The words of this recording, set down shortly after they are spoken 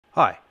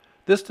Hi,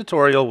 this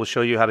tutorial will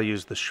show you how to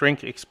use the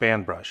Shrink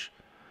Expand brush.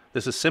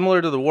 This is similar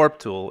to the Warp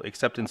tool,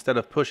 except instead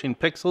of pushing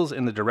pixels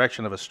in the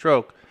direction of a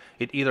stroke,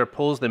 it either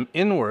pulls them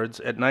inwards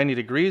at 90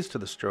 degrees to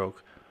the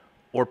stroke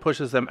or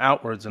pushes them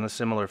outwards in a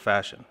similar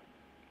fashion.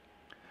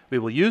 We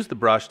will use the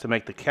brush to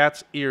make the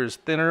cat's ears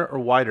thinner or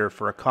wider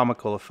for a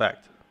comical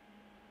effect.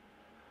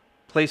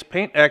 Place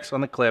PaintX on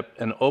the clip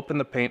and open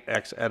the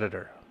PaintX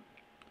editor.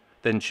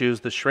 Then choose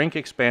the Shrink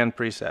Expand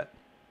preset.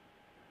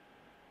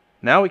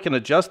 Now we can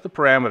adjust the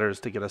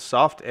parameters to get a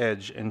soft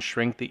edge and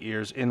shrink the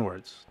ears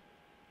inwards.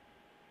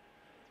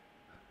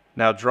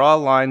 Now draw a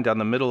line down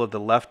the middle of the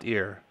left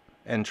ear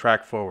and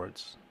track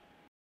forwards.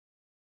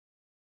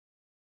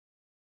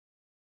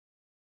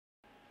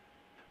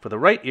 For the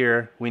right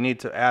ear, we need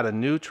to add a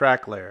new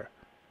track layer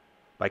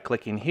by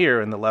clicking here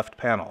in the left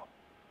panel.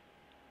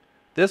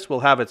 This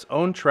will have its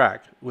own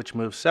track which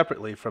moves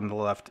separately from the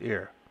left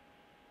ear.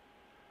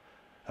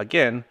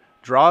 Again,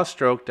 draw a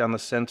stroke down the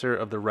center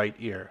of the right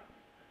ear,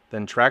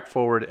 then track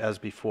forward as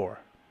before.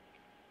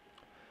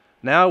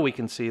 Now we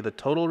can see the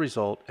total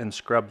result and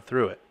scrub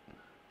through it.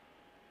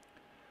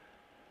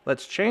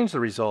 Let's change the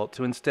result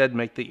to instead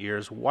make the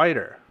ears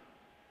wider.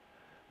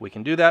 We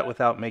can do that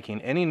without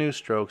making any new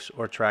strokes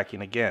or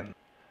tracking again.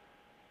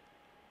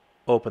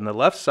 Open the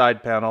left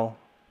side panel,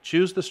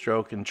 choose the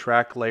stroke in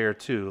track layer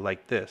 2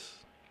 like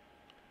this.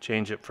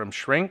 Change it from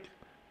shrink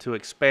to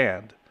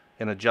expand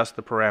and adjust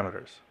the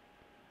parameters.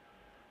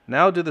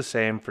 Now do the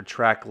same for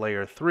track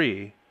layer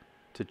 3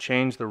 to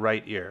change the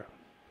right ear.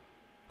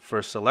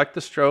 First select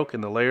the stroke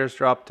in the layers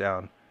drop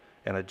down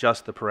and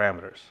adjust the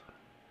parameters.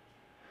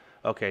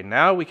 Okay,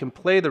 now we can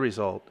play the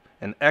result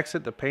and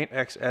exit the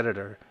PaintX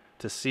editor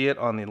to see it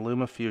on the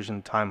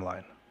LumaFusion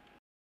timeline.